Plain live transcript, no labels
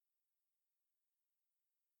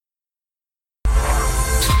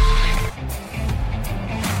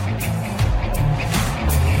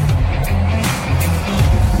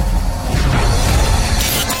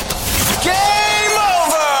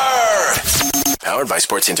Powered by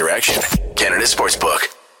Sports Interaction, Canada Sportsbook.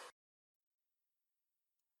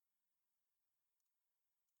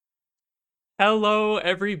 Hello,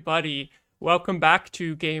 everybody. Welcome back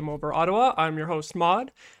to Game Over Ottawa. I'm your host,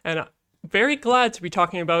 Maud, and I'm very glad to be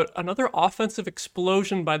talking about another offensive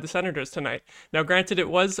explosion by the Senators tonight. Now, granted, it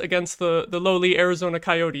was against the lowly Arizona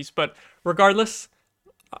Coyotes, but regardless,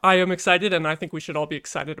 I am excited, and I think we should all be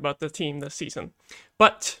excited about the team this season.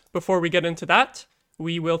 But before we get into that,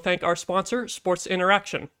 we will thank our sponsor, Sports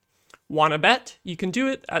Interaction. Wanna bet? You can do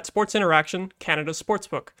it at Sports Interaction, Canada's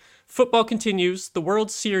sportsbook. Football continues, the World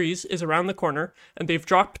Series is around the corner, and they've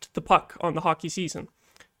dropped the puck on the hockey season.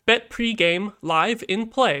 Bet pre-game, live, in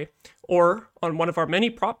play, or on one of our many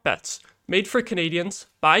prop bets. Made for Canadians,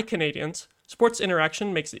 by Canadians, Sports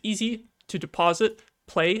Interaction makes it easy to deposit,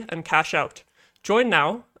 play, and cash out. Join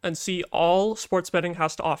now and see all sports betting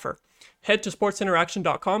has to offer. Head to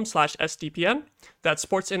sportsinteraction.com/SDPN. That's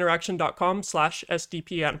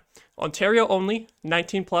sportsinteraction.com/SDPN. Ontario only,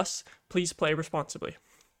 19 plus. Please play responsibly.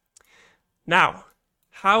 Now,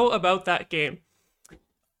 how about that game?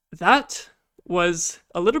 That was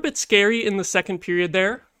a little bit scary in the second period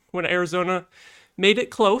there when Arizona made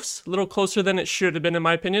it close, a little closer than it should have been in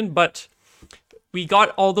my opinion, but we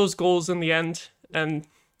got all those goals in the end and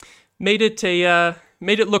made it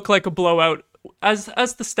look like a blowout as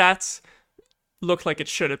the stats looked like it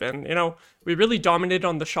should have been. You know, we really dominated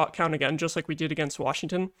on the shot count again, just like we did against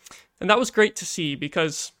Washington. And that was great to see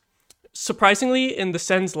because surprisingly, in the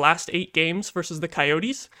Sens' last 8 games versus the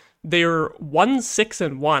Coyotes, they were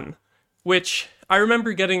 1-6-1, which I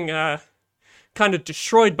remember getting kind of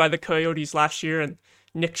destroyed by the Coyotes last year. And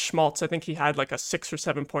Nick Schmaltz, I think he had like a 6 or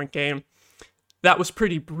 7 point game. That was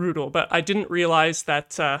pretty brutal, but I didn't realize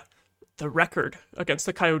that the record against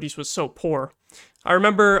the Coyotes was so poor.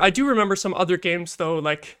 I do remember some other games though,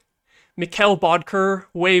 like Mikhail Bodker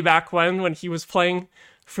way back when he was playing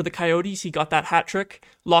for the Coyotes, he got that hat trick.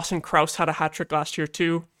 Lawson Krause had a hat trick last year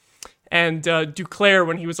too. And Duclair,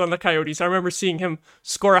 when he was on the Coyotes, I remember seeing him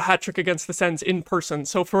score a hat trick against the Sens in person.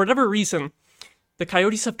 So for whatever reason, the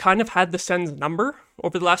Coyotes have kind of had the Sens number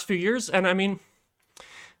over the last few years. And I mean,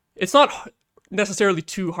 it's not necessarily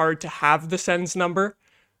too hard to have the Sens number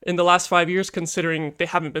in the last 5 years, considering they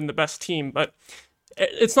haven't been the best team, but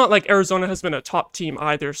it's not like Arizona has been a top team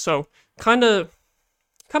either, so kind of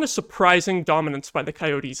surprising dominance by the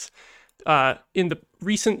Coyotes in the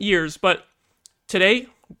recent years, but today,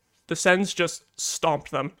 the Sens just stomped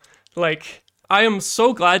them. Like, I am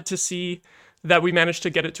so glad to see that we managed to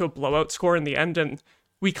get it to a blowout score in the end, and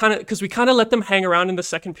we kind of let them hang around in the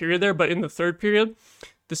second period there, but in the third period,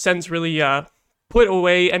 the Sens really put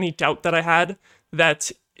away any doubt that I had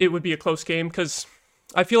that it would be a close game, because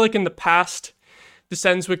I feel like in the past, the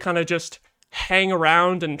Sens would kind of just hang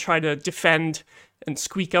around and try to defend and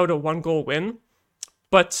squeak out a 1-goal win.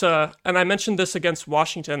 But, and I mentioned this against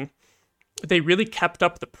Washington, they really kept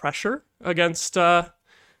up the pressure against the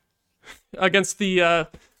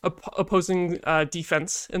opposing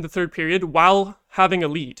defense in the third period while having a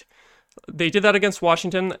lead. They did that against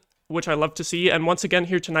Washington, which I love to see, and once again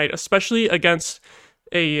here tonight, especially against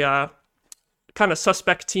a kind of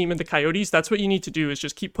suspect team in the Coyotes. That's what you need to do, is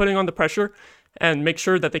just keep putting on the pressure and make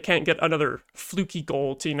sure that they can't get another fluky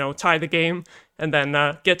goal to, tie the game and then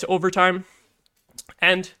get to overtime.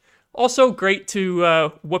 And also great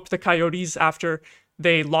to whoop the Coyotes after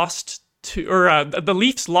they lost to, or the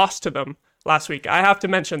Leafs lost to them last week. I have to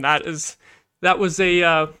mention that was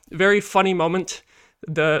a very funny moment.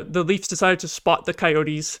 The Leafs decided to spot the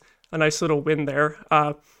Coyotes, a nice little win there.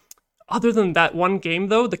 Other than that one game,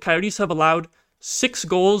 though, the Coyotes have allowed 6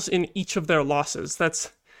 goals in each of their losses. That's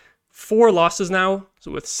 4 losses now,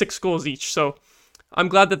 with 6 goals each. So I'm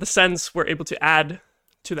glad that the Sens were able to add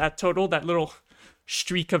to that total, that little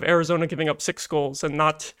streak of Arizona giving up 6 goals and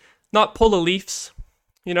not pull the Leafs,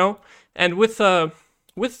 And with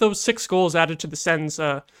those 6 goals added to the Sens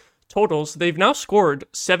totals, they've now scored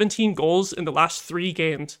 17 goals in the last 3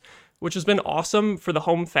 games, which has been awesome for the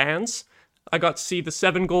home fans. I got to see the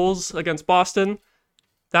 7 goals against Boston.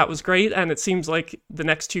 That was great, and it seems like the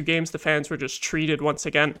next 2 games the fans were just treated once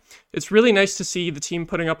again. It's really nice to see the team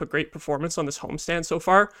putting up a great performance on this homestand so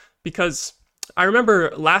far, because I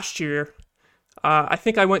remember last year, I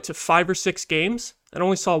think I went to 5 or 6 games and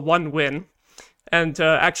only saw 1 win. And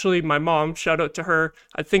actually, my mom, shout out to her,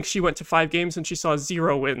 I think she went to 5 games and she saw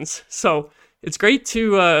 0 wins. So it's great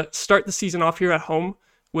to start the season off here at home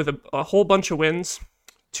with a whole bunch of wins.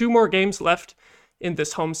 2 more games left in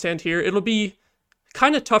this homestand here. It'll be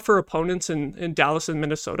kind of tougher opponents in Dallas and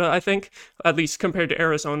Minnesota, I think, at least compared to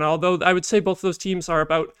Arizona, although I would say both those teams are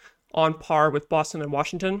about on par with Boston and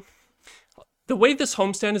Washington. The way this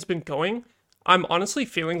homestand has been going, I'm honestly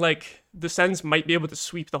feeling like the Sens might be able to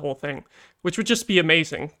sweep the whole thing, which would just be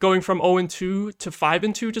amazing. Going from 0-2 to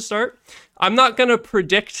 5-2 to start. I'm not going to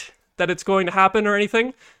predict that it's going to happen or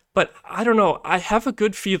anything, but I don't know. I have a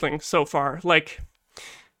good feeling so far. Like,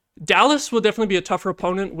 Dallas will definitely be a tougher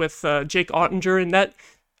opponent with Jake Ottinger in net.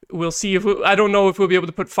 We'll see if I don't know if we'll be able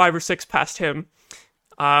to put 5 or 6 past him.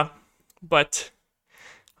 But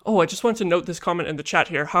I just wanted to note this comment in the chat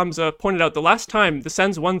here. Hamza pointed out the last time the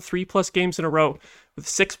Sens won 3+ games in a row with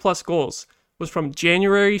 6+ goals was from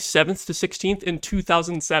January 7th to 16th in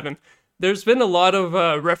 2007. There's been a lot of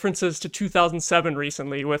references to 2007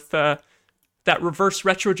 recently with that reverse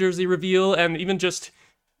retro jersey reveal and even just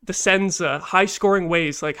the Sens' high-scoring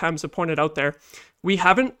ways, like Hamza pointed out there. We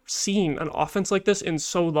haven't seen an offense like this in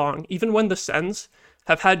so long. Even when the Sens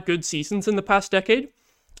have had good seasons in the past decade,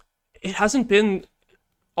 it hasn't been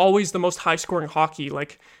always the most high-scoring hockey.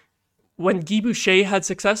 Like, when Guy Boucher had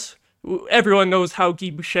success, everyone knows how Guy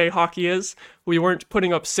Boucher hockey is. We weren't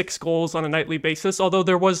putting up 6 goals on a nightly basis, although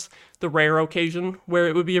there was the rare occasion where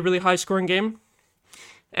it would be a really high-scoring game.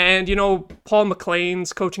 And, Paul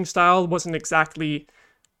McLean's coaching style wasn't exactly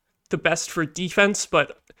the best for defense,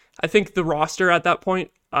 but I think the roster at that point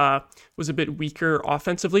was a bit weaker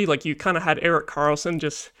offensively. Like, you kind of had Erik Karlsson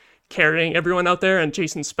just carrying everyone out there and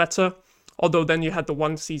Jason Spezza, although then you had the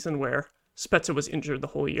one season where Spezza was injured the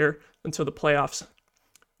whole year until the playoffs.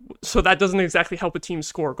 So that doesn't exactly help a team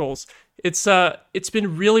score goals. It's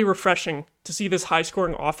been really refreshing to see this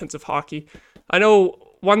high-scoring offensive hockey. I know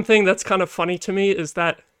one thing that's kind of funny to me is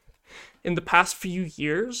that in the past few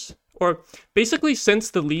years, or basically since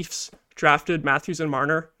the Leafs drafted Matthews and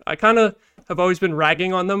Marner, I kind of have always been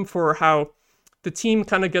ragging on them for how the team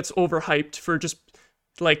kind of gets overhyped for just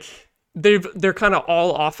like they're kind of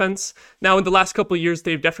all offense. Now in the last couple of years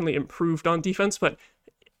they've definitely improved on defense, but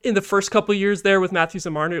in the first couple of years there with Matthews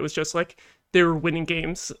and Marner, it was just like they were winning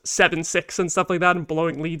games 7-6 and stuff like that and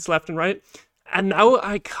blowing leads left and right. And now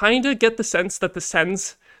I kind of get the sense that the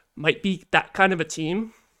Sens might be that kind of a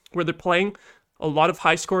team where they're playing a lot of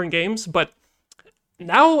high-scoring games. But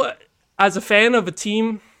now, as a fan of a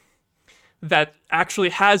team that actually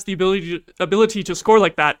has the ability to score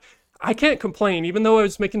like that, I can't complain, even though I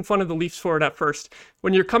was making fun of the Leafs for it at first.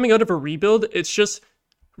 When you're coming out of a rebuild, it's just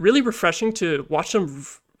really refreshing to watch them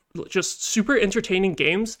just super entertaining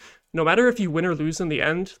games, no matter if you win or lose in the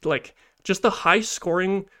end. Like, just the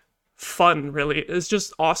high-scoring fun, really, is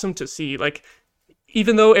just awesome to see. Like,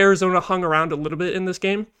 even though Arizona hung around a little bit in this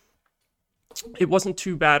game, it wasn't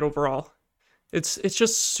too bad overall. It's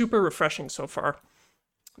just super refreshing so far.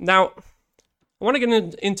 Now, I want to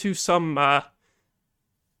get into some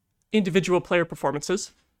individual player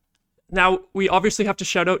performances. Now, we obviously have to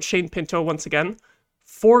shout out Shane Pinto once again.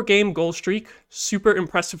 4-game goal streak, super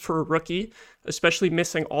impressive for a rookie, especially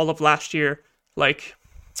missing all of last year. Like,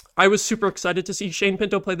 I was super excited to see Shane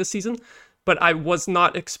Pinto play this season, but I was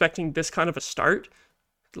not expecting this kind of a start.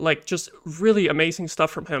 Like, just really amazing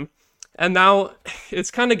stuff from him. And now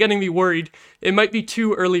it's kind of getting me worried. It might be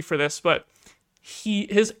too early for this, but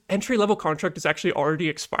his entry-level contract is actually already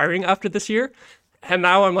expiring after this year. And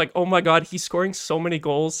now I'm like, oh my god, he's scoring so many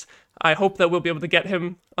goals. I hope that we'll be able to get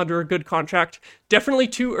him under a good contract. Definitely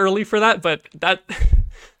too early for that, but that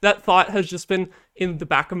thought has just been in the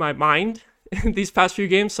back of my mind in these past few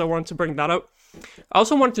games, so I wanted to bring that up. I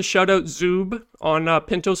also wanted to shout out Zub on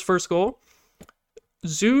Pinto's first goal.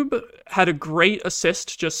 Zub had a great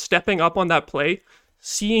assist just stepping up on that play,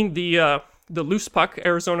 seeing the loose puck.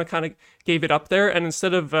 Arizona kind of gave it up there, and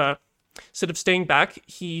instead of staying back,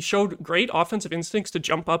 he showed great offensive instincts to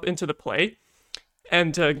jump up into the play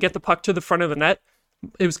and get the puck to the front of the net.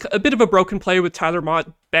 It was a bit of a broken play with Tyler Mott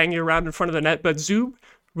banging around in front of the net, but Zub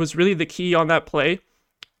was really the key on that play,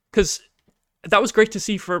 because that was great to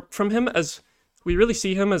see from him, as we really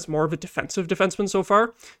see him as more of a defensive defenseman so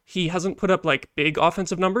far. He hasn't put up like big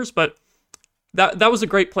offensive numbers, but that was a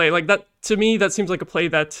great play. Like, that, to me, that seems like a play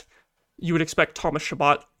that you would expect Thomas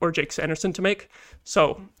Chabot or Jake Sanderson to make.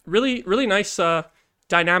 So really, really nice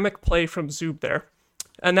dynamic play from Zub there.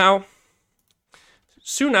 And now,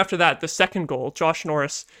 soon after that, the second goal, Josh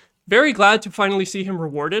Norris. Very glad to finally see him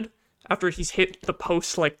rewarded after he's hit the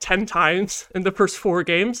post like 10 times in the first 4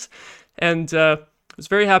 games. And I was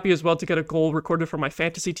very happy as well to get a goal recorded for my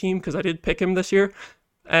fantasy team, because I did pick him this year.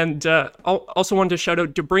 And also wanted to shout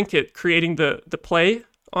out DeBrincat creating the play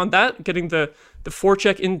on that, getting the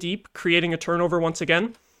forecheck in deep, creating a turnover once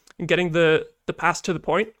again, and getting the pass to the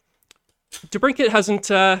point. DeBrincat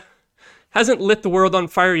hasn't lit the world on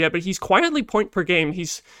fire yet, but he's quietly point per game.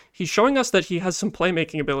 He's showing us that he has some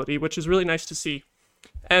playmaking ability, which is really nice to see.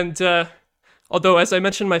 And although, as I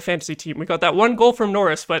mentioned, my fantasy team, we got that one goal from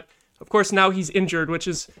Norris, but Of course, now he's injured, which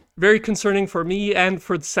is very concerning for me and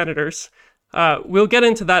for the Senators. We'll get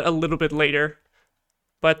into that a little bit later.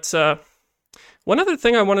 But one other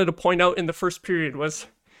thing I wanted to point out in the first period was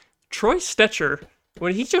Troy Stecher,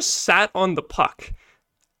 when he just sat on the puck.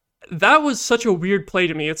 That was such a weird play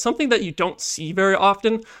to me. It's something that you don't see very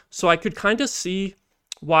often, so I could kind of see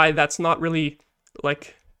why that's not really,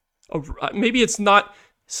 like, maybe it's not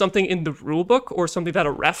something in the rule book or something that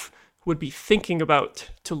a ref would be thinking about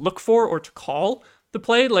to look for or to call the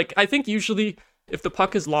play. Like, I think usually if the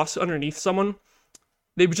puck is lost underneath someone,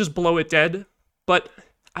 they would just blow it dead. But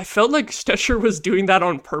I felt like Stecher was doing that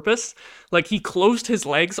on purpose. Like, he closed his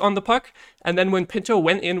legs on the puck, and then when Pinto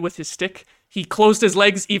went in with his stick, he closed his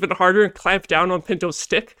legs even harder and clamped down on Pinto's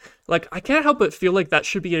stick. Like, I can't help but feel like that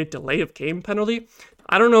should be a delay of game penalty.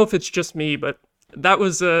 I don't know if it's just me, but that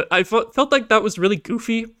was, I felt like that was really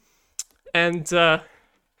goofy. And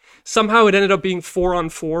somehow it ended up being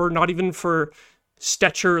 4-on-4, not even for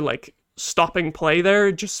Stecher, like, stopping play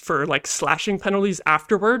there, just for, like, slashing penalties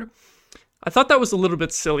afterward. I thought that was a little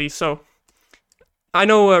bit silly, so I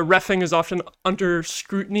know reffing is often under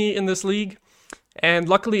scrutiny in this league, and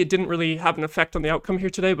luckily it didn't really have an effect on the outcome here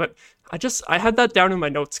today, but I had that down in my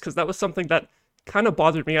notes because that was something that kind of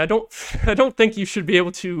bothered me. I don't think you should be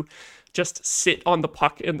able to just sit on the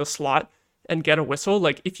puck in the slot and get a whistle.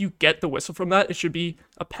 Like, if you get the whistle from that, it should be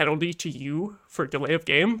a penalty to you for delay of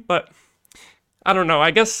game, but I don't know. I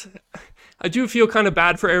guess I do feel kind of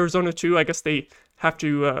bad for Arizona too. I guess they have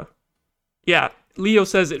to, Leo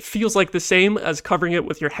says it feels like the same as covering it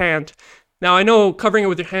with your hand. Now, I know covering it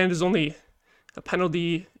with your hand is only a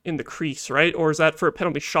penalty in the crease, right? Or is that for a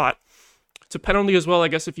penalty shot? It's a penalty as well, I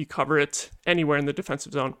guess, if you cover it anywhere in the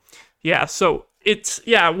defensive zone. Yeah, so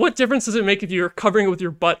what difference does it make if you're covering it with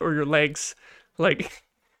your butt or your legs? Like,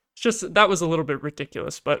 it's just, that was a little bit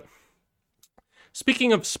ridiculous. But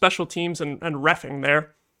speaking of special teams and reffing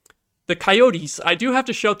there, the Coyotes, I do have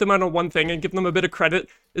to shout them out on one thing and give them a bit of credit,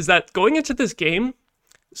 is that going into this game,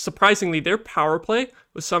 surprisingly, their power play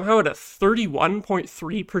was somehow at a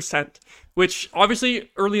 31.3%, which obviously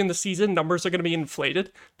early in the season, numbers are going to be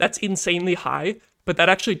inflated. That's insanely high, but that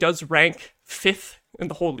actually does rank 5th in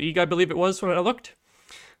the whole league, I believe it was when I looked.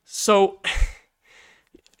 So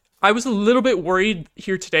I was a little bit worried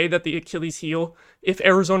here today that the Achilles heel, if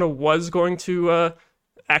Arizona was going to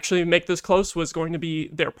actually make this close, was going to be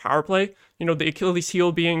their power play. You know, the Achilles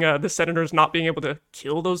heel being the Senators not being able to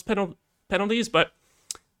kill those penalties, but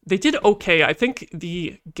they did okay. I think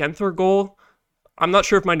the Genther goal, I'm not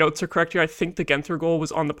sure if my notes are correct here, I think the Genther goal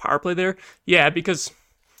was on the power play there. Yeah, because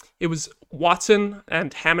it was Watson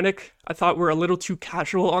and Hamonic, I thought were a little too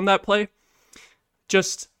casual on that play.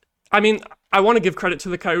 I want to give credit to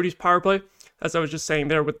the Coyotes power play, as I was just saying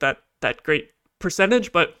there with that great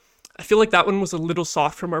percentage, but I feel like that one was a little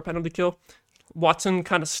soft from our penalty kill. Watson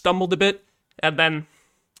kind of stumbled a bit, and then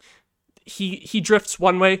he drifts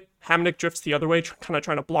one way, Hamonic drifts the other way, kind of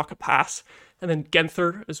trying to block a pass, and then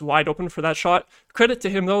Genther is wide open for that shot. Credit to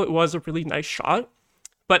him, though, it was a really nice shot.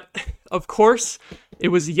 But, of course, it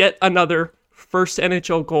was yet another first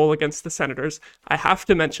NHL goal against the Senators. I have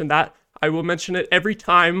to mention that. I will mention it every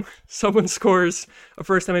time someone scores a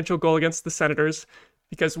first NHL goal against the Senators,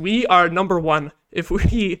 because we are number one. If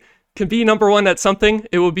we can be number one at something,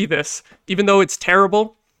 it will be this. Even though it's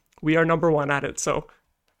terrible, we are number one at it. So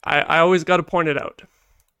I always got to point it out.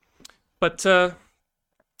 But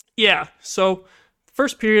so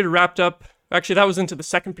first period wrapped up. Actually, that was into the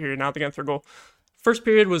second period now, the Genther goal. First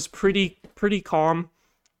period was pretty calm.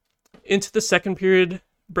 Into the second period,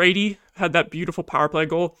 Brady had that beautiful power play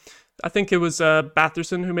goal. I think it was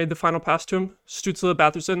Batherson who made the final pass to him. Stützle,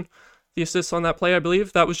 Batherson, the assist on that play, I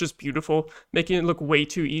believe. That was just beautiful, making it look way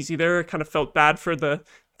too easy there. I kind of felt bad for the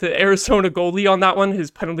Arizona goalie on that one.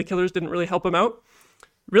 His penalty killers didn't really help him out.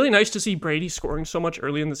 Really nice to see Brady scoring so much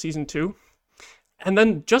early in the season too. And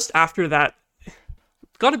then just after that,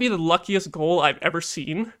 got to be the luckiest goal I've ever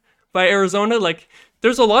seen by Arizona. Like,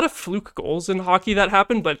 there's a lot of fluke goals in hockey that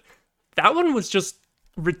happen, but that one was just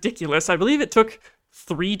ridiculous. I believe it took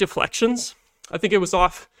 3 deflections. I think it was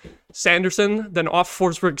off Sanderson, then off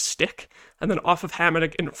Forsberg's stick, and then off of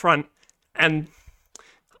Hamonic in front. And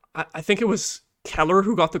I think it was Keller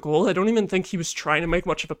who got the goal. I don't even think he was trying to make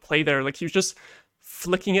much of a play there. Like, he was just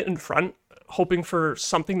flicking it in front, hoping for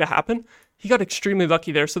something to happen. He got extremely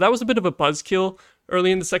lucky there. So that was a bit of a buzzkill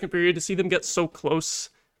early in the second period to see them get so close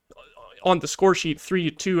on the score sheet,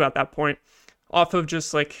 3-2 at that point, off of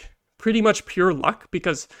just like pretty much pure luck,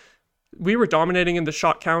 because we were dominating in the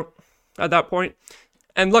shot count at that point.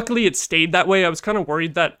 And luckily it stayed that way. I was kind of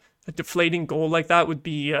worried that a deflating goal like that would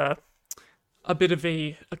be a bit of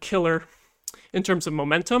a killer in terms of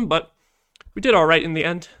momentum, but we did all right in the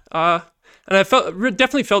end. And I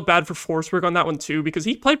definitely felt bad for Forsberg on that one too, because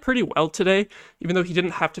he played pretty well today, even though he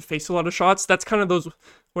didn't have to face a lot of shots. That's kind of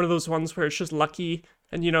one of those ones where it's just lucky,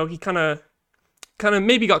 and he kind of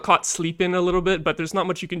maybe got caught sleeping a little bit, but there's not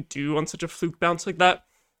much you can do on such a fluke bounce like that.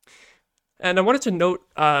 And I wanted to note,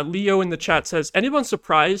 Leo in the chat says, anyone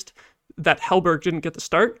surprised that Hellberg didn't get the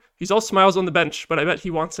start? He's all smiles on the bench, but I bet he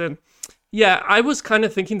wants in. Yeah, I was kind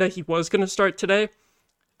of thinking that he was going to start today.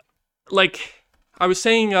 Like I was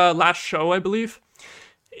saying last show, I believe,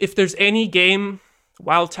 if there's any game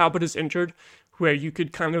while Talbot is injured where you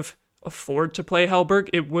could kind of afford to play Hellberg,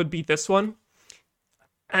 it would be this one.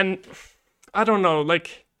 And I don't know,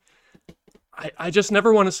 like, I just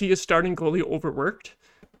never want to see a starting goalie overworked.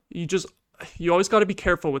 You always got to be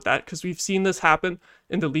careful with that, because we've seen this happen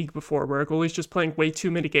in the league before, where a goalie's just playing way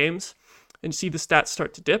too many games, and you see the stats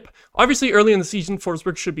start to dip. Obviously, early in the season,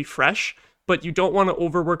 Forsberg should be fresh, but you don't want to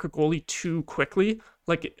overwork a goalie too quickly.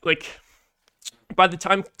 Like by the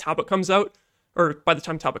time Talbot comes out, or by the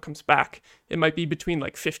time Talbot comes back, it might be between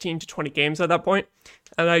like 15 to 20 games at that point.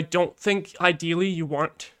 And I don't think ideally you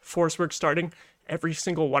want Forsberg starting every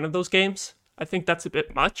single one of those games. I think that's a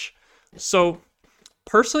bit much. So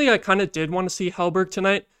personally, I kind of did want to see Hellberg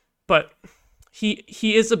tonight, but he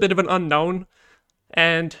is a bit of an unknown.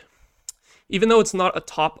 And even though it's not a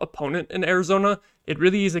top opponent in Arizona, it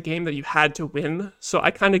really is a game that you had to win. So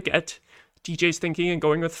I kind of get DJ's thinking and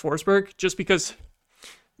going with Forsberg, just because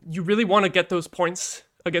you really want to get those points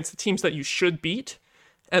against the teams that you should beat.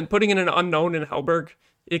 And putting in an unknown in Hellberg,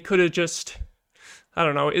 it could have just, I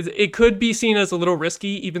don't know, it could be seen as a little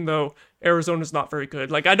risky, even though Arizona's not very good.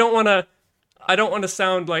 Like, I don't want to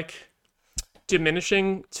sound like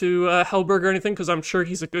diminishing to Hellberg or anything, because I'm sure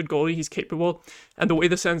he's a good goalie, he's capable, and the way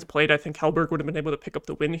the Sens played, I think Hellberg would have been able to pick up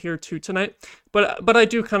the win here too tonight. But I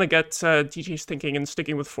do kind of get DJ's thinking and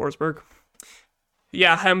sticking with Forsberg.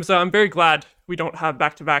 Yeah, Hamza, I'm very glad we don't have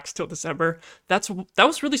back-to-backs till December. That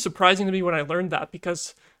was really surprising to me when I learned that,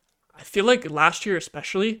 because I feel like last year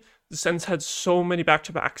especially, the Sens had so many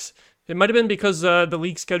back-to-backs. It might have been because the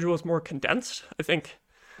league schedule was more condensed. I think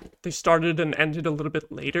they started and ended a little bit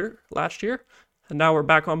later last year, and now we're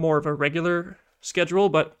back on more of a regular schedule,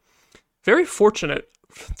 but very fortunate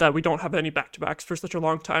that we don't have any back-to-backs for such a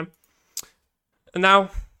long time. And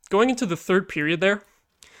now, going into the third period there,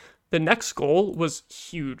 the next goal was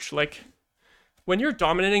huge. Like, when you're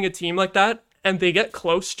dominating a team like that, and they get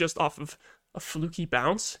close just off of a fluky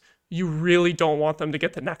bounce, you really don't want them to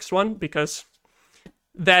get the next one, because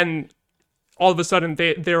then all of a sudden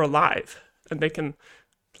they're alive, and they can,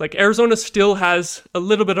 like, Arizona still has a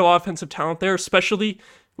little bit of offensive talent there, especially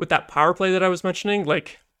with that power play that I was mentioning.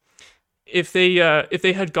 Like, if they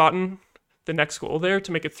had gotten the next goal there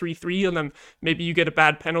to make it 3-3, and then maybe you get a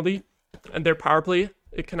bad penalty and their power play,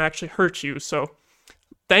 it can actually hurt you. So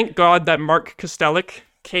thank God that Mark Kastelic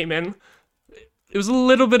came in. It was a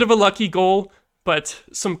little bit of a lucky goal, but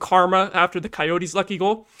some karma after the Coyotes' lucky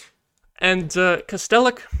goal. And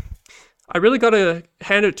Kastelic, I really got to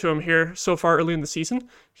hand it to him here so far early in the season.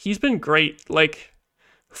 He's been great. Like,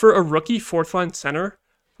 for a rookie fourth-line center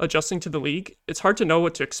adjusting to the league, it's hard to know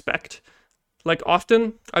what to expect. Like,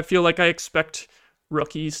 often, I feel like I expect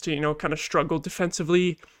rookies to, kind of struggle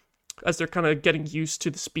defensively as they're kind of getting used to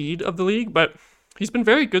the speed of the league, but he's been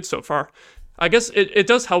very good so far. I guess it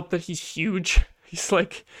does help that he's huge. He's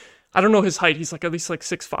like, I don't know his height, he's like at least like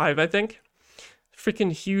 6'5", I think.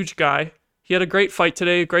 Freaking huge guy. He had a great fight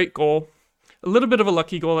today, a great goal. A little bit of a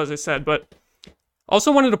lucky goal, as I said, but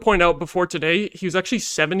also wanted to point out before today, he was actually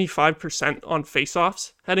 75% on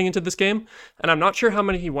faceoffs heading into this game, and I'm not sure how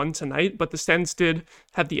many he won tonight, but the Sens did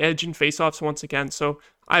have the edge in faceoffs once again, so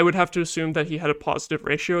I would have to assume that he had a positive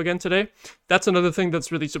ratio again today. That's another thing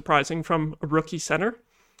that's really surprising from a rookie center.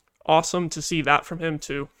 Awesome to see that from him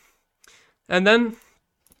too. And then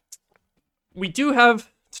we do have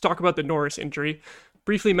to talk about the Norris injury.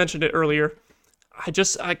 Briefly mentioned it earlier.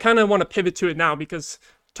 I kind of want to pivot to it now, because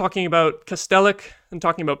talking about Kastelic and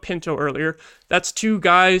talking about Pinto earlier, that's two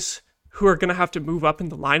guys who are going to have to move up in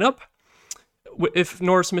the lineup if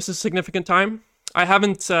Norris misses significant time. I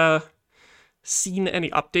haven't seen any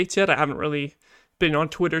updates yet. I haven't really been on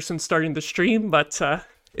Twitter since starting the stream, but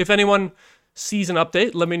if anyone sees an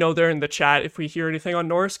update, let me know there in the chat if we hear anything on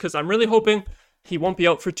Norris, because I'm really hoping he won't be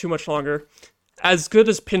out for too much longer. As good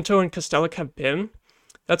as Pinto and Kastelic have been,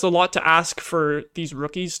 that's a lot to ask for these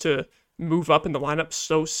rookies to move up in the lineup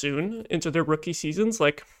so soon into their rookie seasons.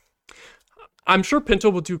 Like, I'm sure Pinto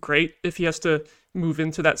will do great if he has to move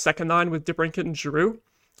into that second line with DeBrincat and Giroux.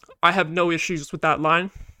 I have no issues with that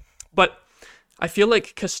line, but I feel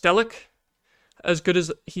like Kastelic, as good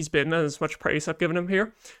as he's been and as much praise I've given him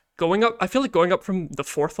here, going up, I feel like going up from the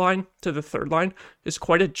fourth line to the third line is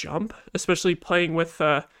quite a jump, especially playing with,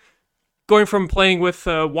 going from playing with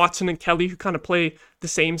Watson and Kelly, who kind of play the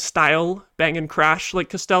same style, bang and crash like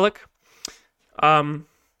Kostelic.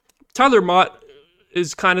 Tyler Mott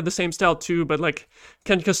is kind of the same style too, but like,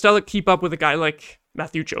 can Kostelic keep up with a guy like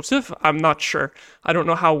Matthew Joseph? I'm not sure. I don't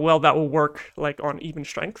know how well that will work like on even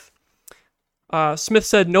strength. Smith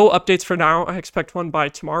said, no updates for now. I expect one by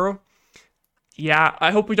tomorrow. Yeah,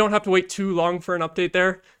 I hope we don't have to wait too long for an update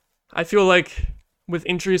there. I feel like with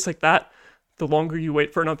injuries like that, the longer you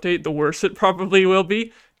wait for an update, the worse it probably will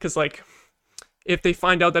be. Because like, if they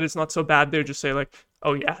find out that it's not so bad, they'll just say like,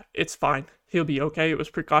 oh yeah, it's fine. He'll be okay. It was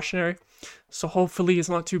precautionary. So hopefully it's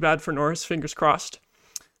not too bad for Norris. Fingers crossed.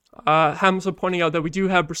 Hamza pointing out that we do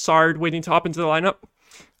have Brassard waiting to hop into the lineup.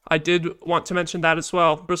 I did want to mention that as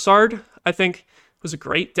well. Brassard, I think, was a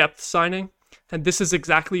great depth signing, and this is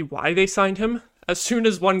exactly why they signed him. As soon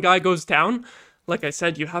as one guy goes down, like I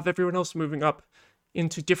said, you have everyone else moving up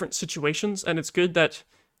into different situations, and it's good that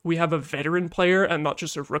we have a veteran player and not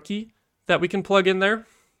just a rookie that we can plug in there.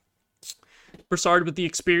 Brassard with the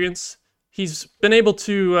experience, he's been able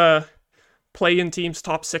to play in teams'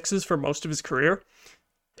 top sixes for most of his career,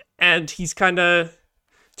 and he's kind of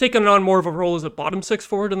taken on more of a role as a bottom six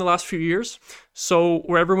forward in the last few years. So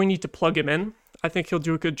wherever we need to plug him in, I think he'll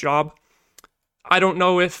do a good job. I don't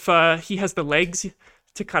know if he has the legs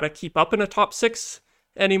to kind of keep up in a top six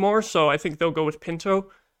anymore, so I think they'll go with Pinto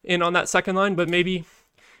in on that second line, but maybe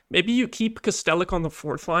you keep Kostelic on the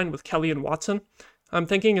fourth line with Kelly and Watson, I'm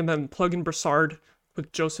thinking, and then plug in Brassard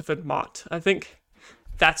with Joseph and Mott. I think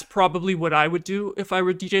that's probably what I would do if I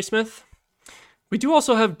were DJ Smith. We do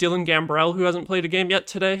also have Dylan Gambrell, who hasn't played a game yet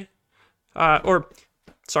today.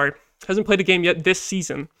 Hasn't played a game yet this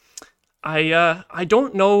season. I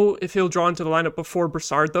don't know if he'll draw into the lineup before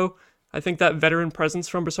Brassard, though. I think that veteran presence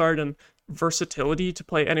from Brassard and versatility to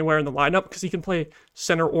play anywhere in the lineup, because he can play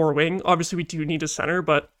center or wing. Obviously, we do need a center,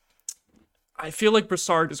 but I feel like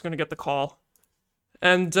Brassard is going to get the call.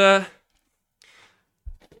 And then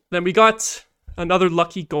we got another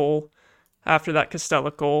lucky goal after that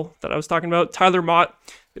Kostelic goal that I was talking about. Tyler Mott,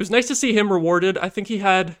 it was nice to see him rewarded. I think he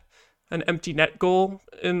had an empty net goal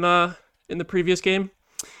in the previous game.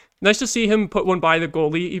 Nice to see him put one by the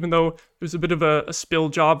goalie, even though it was a bit of a spill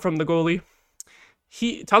job from the goalie.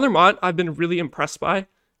 Tyler Mott, I've been really impressed by.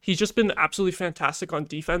 He's just been absolutely fantastic on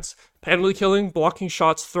defense, penalty killing, blocking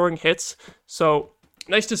shots, throwing hits. So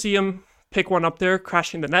nice to see him pick one up there,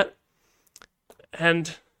 crashing the net.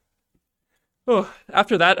 And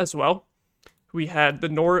after that as well, we had the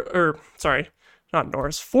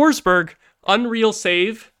Forsberg unreal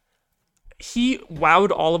save. He wowed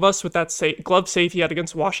all of us with that glove save he had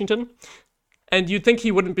against Washington. And you'd think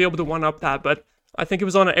he wouldn't be able to one-up that, but I think it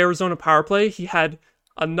was on an Arizona power play. He had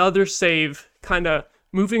another save kind of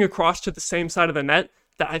moving across to the same side of the net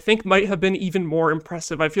that I think might have been even more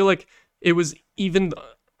impressive. I feel like it was even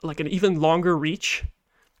like an even longer reach.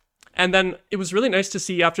 And then it was really nice to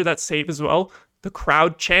see after that save as well, the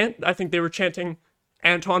crowd chant. I think they were chanting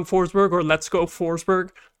Anton Forsberg or Let's Go Forsberg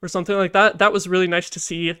or something like that. That was really nice to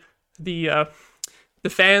see the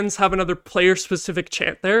fans have another player-specific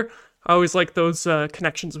chant there. I always like those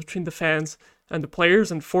connections between the fans and the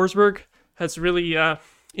players, and Forsberg has really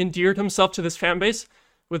endeared himself to this fan base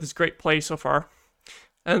with his great play so far.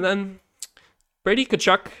 And then Brady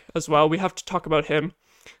Tkachuk as well. We have to talk about him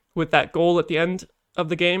with that goal at the end of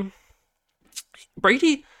the game.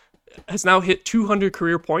 Brady has now hit 200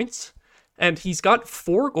 career points, and he's got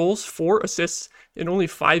 4 goals, 4 assists in only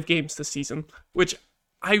 5 games this season, which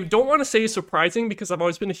I don't want to say is surprising because I've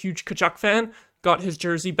always been a huge Tkachuk fan, got his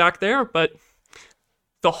jersey back there, but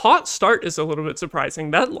the hot start is a little bit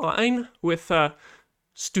surprising. That line with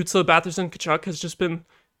Stützle, Batherson, Tkachuk has just been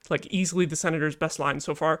like easily the Senators' best line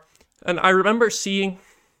so far. And I remember seeing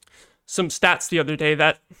some stats the other day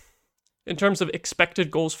that in terms of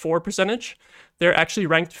expected goals for percentage, they're actually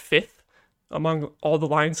ranked 5th among all the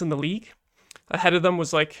lines in the league. Ahead of them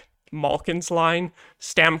was like Malkin's line,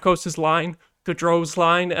 Stamkos' line, Gaudreau's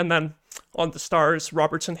line, and then on the Stars,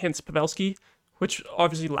 Robertson, Hintz, Pavelski, which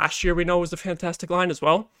obviously last year we know was a fantastic line as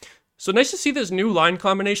well. So nice to see this new line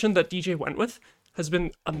combination that DJ went with has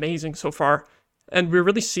been amazing so far, and we're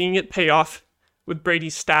really seeing it pay off with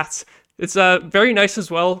Brady's stats. It's very nice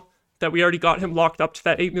as well that we already got him locked up to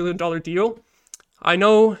that $8 million deal. I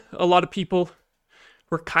know a lot of people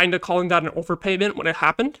were kind of calling that an overpayment when it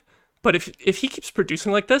happened, but if he keeps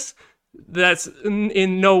producing like this, that's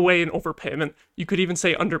in no way an overpayment. You could even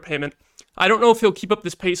say underpayment. I don't know if he'll keep up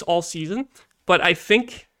this pace all season, but I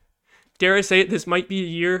think, dare I say it, this might be a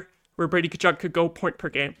year where Brady Tkachuk could go point per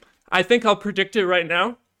game. I think I'll predict it right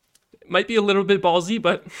now. It might be a little bit ballsy,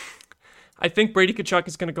 but I think Brady Tkachuk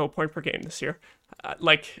is going to go point per game this year.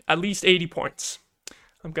 Like at least 80 points.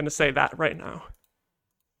 I'm going to say that right now.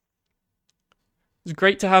 It's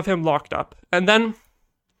great to have him locked up. And then,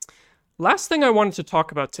 last thing I wanted to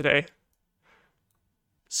talk about today.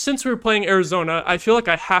 Since we were playing Arizona, I feel like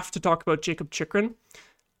I have to talk about Jakob Chychrun.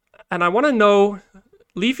 And I want to know,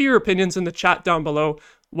 leave your opinions in the chat down below.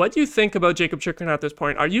 What do you think about Jakob Chychrun at this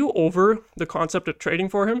point? Are you over the concept of trading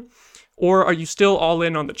for him? Or are you still all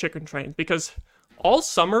in on the Chychrun train? Because all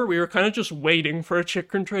summer, we were kind of just waiting for a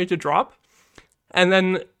Chychrun trade to drop. And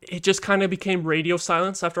then it just kind of became radio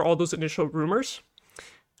silence after all those initial rumors.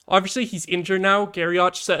 Obviously, he's injured now.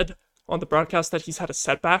 Garrioch said on the broadcast that he's had a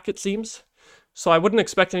setback, it seems. So I wouldn't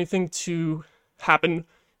expect anything to happen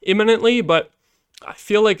imminently, but I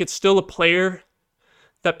feel like it's still a player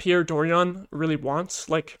that Pierre Dorion really wants.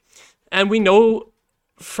 And we know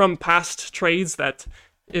from past trades that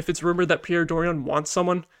if it's rumored that Pierre Dorion wants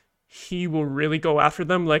someone, he will really go after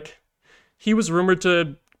them. Like, he was rumored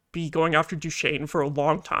to be going after Duchesne for a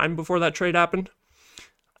long time before that trade happened.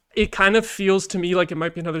 It kind of feels to me like it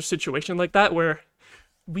might be another situation like that where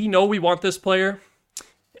we know we want this player,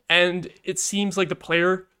 and it seems like the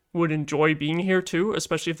player would enjoy being here too,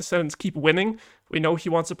 especially if the Sens keep winning. We know he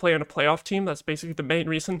wants to play on a playoff team. That's basically the main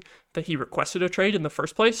reason that he requested a trade in the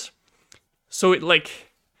first place. So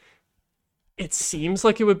it seems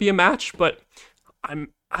like it would be a match, but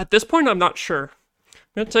at this point, I'm not sure. I'm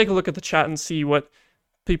going to take a look at the chat and see what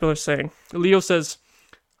people are saying. Leo says,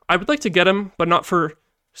 I would like to get him, but not for,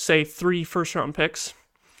 say, 3 first-round picks.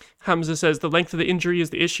 Hamza says, the length of the injury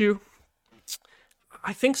is the issue.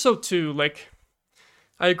 I think so too.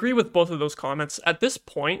 I agree with both of those comments. At this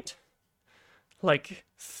point,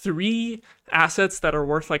 3 assets that are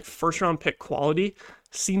worth first-round pick quality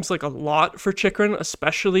seems like a lot for Chychrun,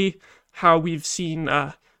 especially how we've seen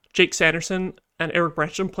Jake Sanderson and Erik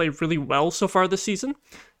Brannstrom play really well so far this season.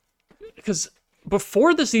 Because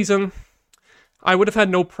before the season, I would have had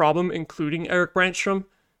no problem including Erik Brannstrom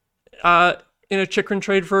in a Chychrun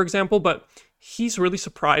trade, for example, but he's really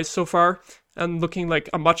surprised so far and looking like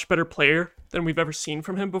a much better player than we've ever seen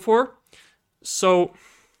from him before. So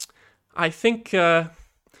I think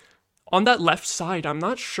on that left side, I'm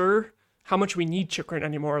not sure how much we need Chychrun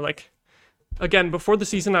anymore. Again, before the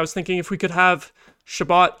season, I was thinking if we could have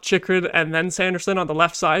Chabot, Chychrun, and then Sanderson on the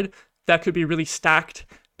left side, that could be really stacked.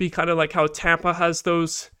 Be kind of like how Tampa has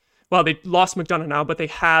those. Well, they lost McDonough now, but they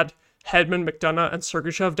had Hedman, McDonough, and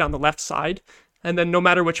Sergachev down the left side. And then no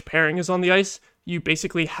matter which pairing is on the ice, you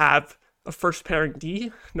basically have a first pairing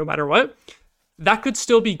D, no matter what. That could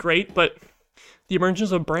still be great, but the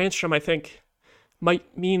emergence of Brannstrom, I think,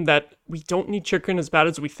 might mean that we don't need Chychrun as bad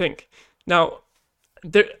as we think. Now,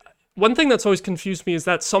 one thing that's always confused me is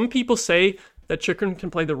that some people say that Chychrun can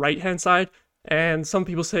play the right-hand side, and some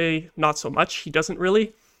people say not so much. He doesn't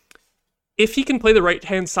really. If he can play the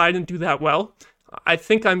right-hand side and do that well, I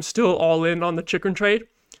think I'm still all in on the Chychrun trade.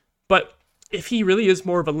 But if he really is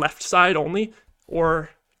more of a left side only,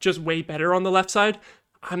 or just way better on the left side,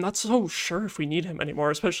 I'm not so sure if we need him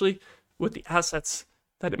anymore, especially with the assets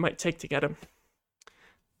that it might take to get him.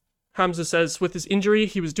 Hamza says, with his injury,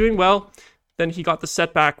 he was doing well, then he got the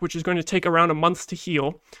setback, which is going to take around a month to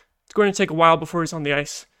heal. It's going to take a while before he's on the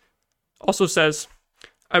ice. Also says,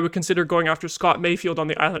 I would consider going after Scott Mayfield on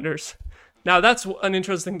the Islanders. Now, that's an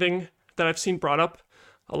interesting thing that I've seen brought up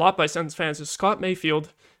a lot by Sens fans, is Scott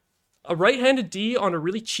Mayfield, a right-handed D on a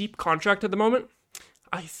really cheap contract at the moment.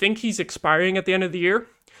 I think he's expiring at the end of the year,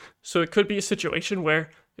 so it could be a situation where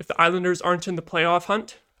if the Islanders aren't in the playoff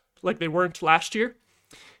hunt, like they weren't last year,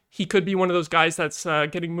 he could be one of those guys that's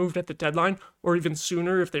getting moved at the deadline, or even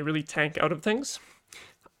sooner if they really tank out of things.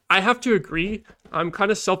 I have to agree, I'm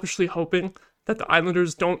kind of selfishly hoping that the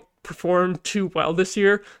Islanders don't perform too well this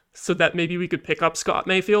year, so that maybe we could pick up Scott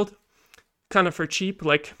Mayfield, kind of for cheap.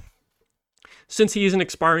 Since he is an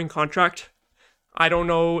expiring contract, I don't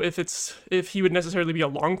know if he would necessarily be a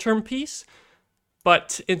long-term piece,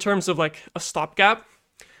 but in terms of a stopgap,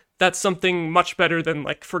 that's something much better than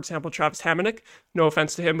for example, Travis Hamonic. No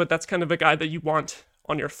offense to him, but that's kind of a guy that you want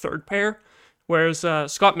on your third pair. Whereas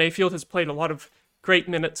Scott Mayfield has played a lot of great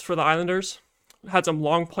minutes for the Islanders, had some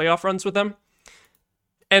long playoff runs with them,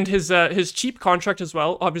 and his cheap contract as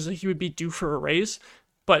well. Obviously, he would be due for a raise,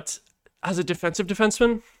 but as a defensive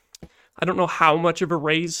defenseman, I don't know how much of a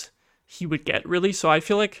raise he would get, really. So I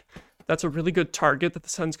feel like that's a really good target that the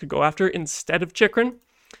Sens could go after instead of Chychrun.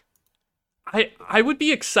 I would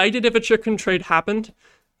be excited if a Chychrun trade happened,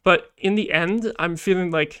 but in the end, I'm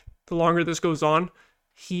feeling like the longer this goes on,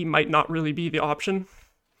 he might not really be the option.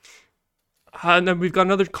 And then we've got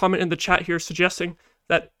another comment in the chat here suggesting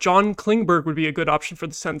that John Klingberg would be a good option for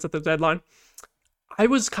the Sens at the deadline. I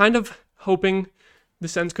was kind of hoping the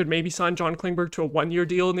Sens could maybe sign John Klingberg to a 1-year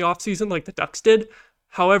deal in the offseason like the Ducks did.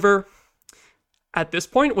 However, at this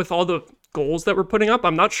point, with all the goals that we're putting up,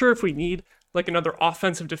 I'm not sure if we need like another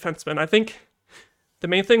offensive defenseman. I think the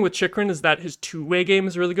main thing with Chychrun is that his two-way game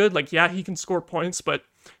is really good. Like, yeah, he can score points, but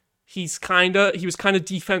he was kind of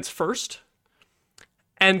defense first.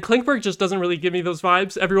 And Klingberg just doesn't really give me those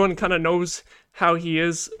vibes. Everyone kind of knows how he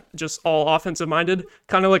is, just all offensive-minded,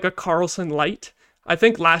 kind of like a Carlson light. I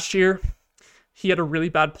think last year he had a really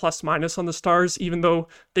bad plus-minus on the Stars, even though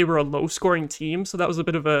they were a low-scoring team. So that was a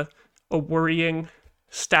bit of a worrying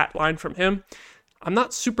stat line from him. I'm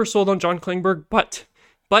not super sold on John Klingberg, but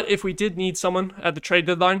if we did need someone at the trade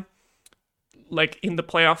deadline, like in the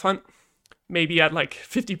playoff hunt, maybe at like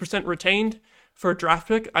 50% retained for a draft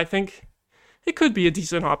pick, I think it could be a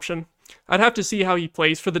decent option. I'd have to see how he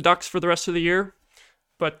plays for the Ducks for the rest of the year.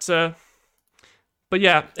 But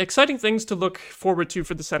yeah, exciting things to look forward to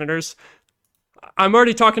for the Senators. I'm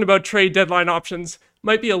already talking about trade deadline options.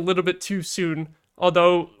 Might be a little bit too soon,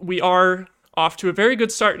 although we are off to a very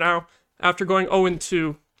good start now after going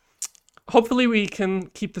 0-2. Hopefully we can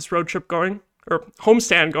keep this road trip going, or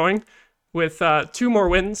homestand going, with 2 more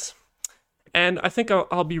wins. And I think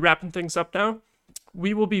I'll be wrapping things up now.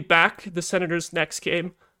 We will be back, the Senators' next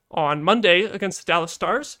game, on Monday against the Dallas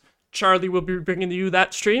Stars. Charlie will be bringing you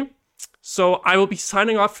that stream. So I will be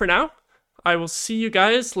signing off for now. I will see you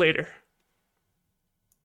guys later.